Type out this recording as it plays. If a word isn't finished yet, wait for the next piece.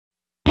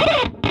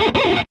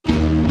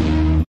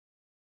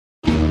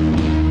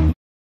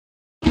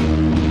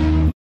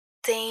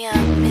Damn,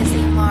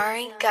 Mizzy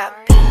Mari got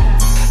beat.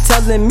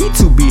 Telling me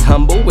to be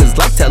humble is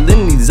like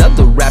telling these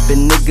other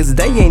rapping niggas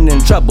they ain't in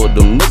trouble.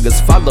 Them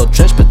niggas follow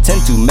trends,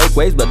 pretend to make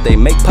waves, but they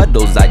make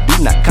puddles. I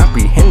do not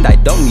comprehend, I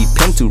don't need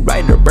pen to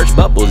write or burst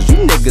bubbles. You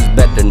niggas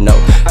better know.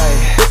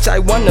 Bitch, I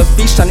wanna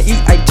feast on eat,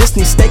 I just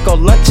need steak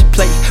on lunch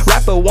plate.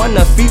 Rapper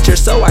wanna feature,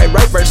 so I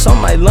write verse on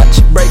my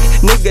lunch break.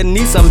 Nigga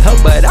need some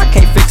help, but I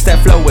can't fix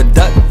that flow with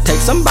duct tape.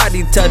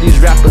 Somebody tell these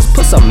rappers,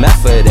 put some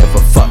effort in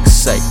for fuck's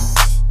sake.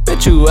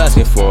 Bitch, you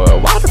asking for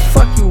it. Why the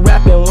fuck you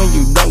rapping when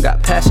you don't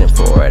got passion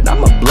for it?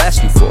 I'ma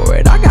blast you for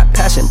it. I got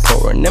passion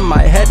pouring in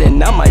my head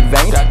and out my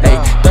veins. Hey,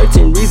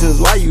 13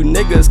 reasons why you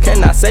niggas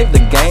cannot save the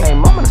game. Hey,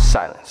 moment of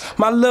silence.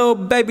 My little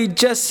baby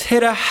just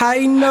hit a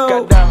high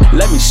note.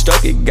 Let me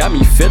stroke it, got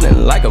me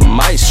feeling like a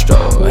maestro.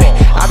 Ay,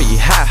 I be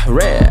high,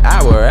 red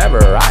eye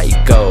wherever I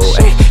go.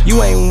 Ay,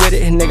 you ain't with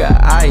it, nigga,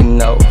 I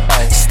know.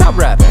 Stop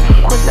rapping,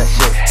 Quit that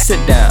shit. sit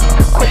down.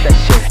 Quit that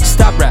shit.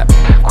 Stop rapping,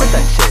 Quit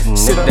that shit. Nigga.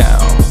 sit down.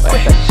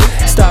 Quit that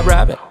shit. Stop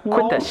rapping,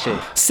 Quit that shit.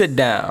 sit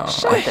down.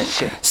 Quit that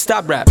shit.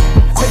 Stop rapping,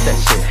 Quit that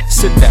shit.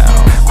 sit down.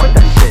 Quit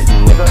that shit,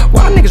 nigga.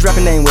 Why niggas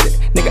rapping they ain't with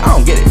it? Nigga, I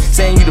don't get it.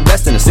 Saying you the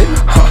best in the city?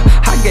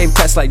 I gave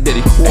tests like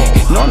Diddy.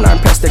 No, I'm not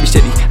impressed, they be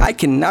shitty. I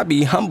cannot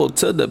be humble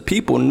till the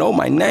people know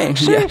my name.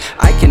 Yeah,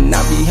 I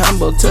cannot be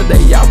humble till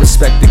they all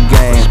respect the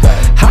game.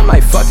 I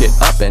might fuck it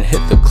up and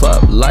hit the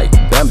club like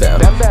Bam Bam.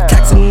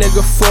 Tax a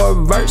nigga for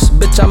a verse,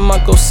 bitch, I'm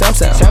Uncle Sam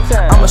Sam.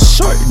 I'm a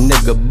short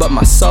nigga, but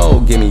my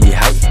soul give me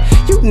height.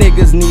 You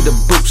niggas need a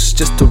boost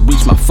just to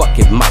reach my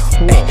fucking mic.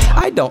 Ay,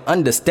 I don't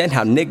understand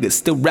how niggas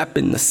still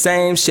rapping the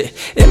same shit.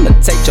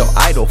 Imitate your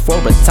idol for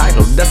a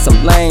title, that's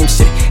some lame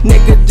shit.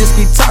 Nigga just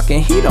be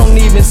talking, he don't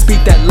even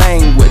speak that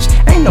language.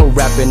 Ain't no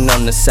rapping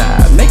on the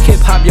side, make hip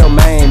hop your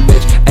main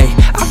bitch. Ay,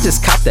 I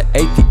just caught the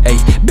ATA,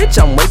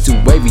 bitch, I'm way too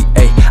wavy.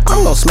 Ay,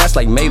 I'm gon' smash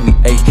like Maylee.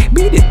 Ay,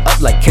 beat it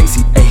up like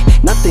Casey. Ay,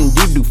 nothing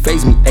you do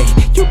faze me. Ay,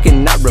 you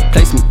cannot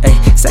replace me. Ay,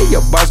 say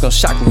your bars gon'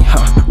 shock me,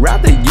 huh?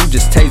 Rather you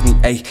just tase me.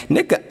 Ay,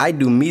 nigga, I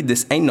do me,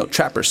 this ain't no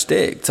trapper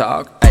stick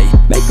talk. Ay,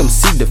 make them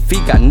see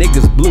defeat, got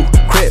niggas blue,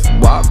 crip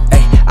walk.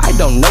 Ay, I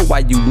don't know why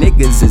you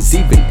niggas is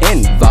even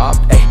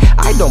involved. Ay,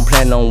 I don't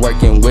plan on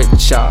working with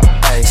y'all.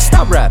 Ay,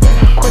 stop rapping,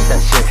 Quit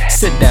that shit.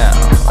 sit down.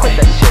 Quit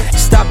that shit.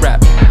 Stop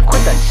rapping,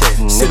 Quit that shit,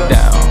 nigga. sit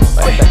down.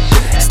 Quit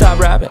that shit. Stop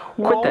rapping,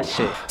 Quit that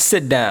shit.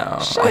 sit down.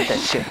 Quit that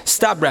shit.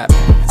 Stop rapping,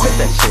 Quit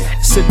that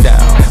shit. sit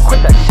down.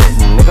 Quit that shit,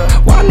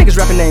 nigga. Why niggas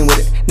rapping they ain't with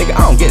it? Nigga,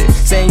 I don't get it.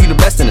 Saying you the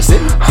best in the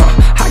city?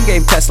 I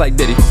gave tests like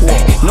Diddy.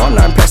 No, I'm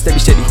not impressed, they be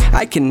shitty.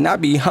 I cannot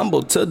be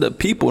humble till the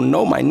people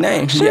know my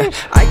name. Yeah,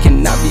 I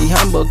cannot be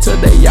humble till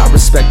they all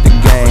respect the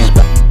game.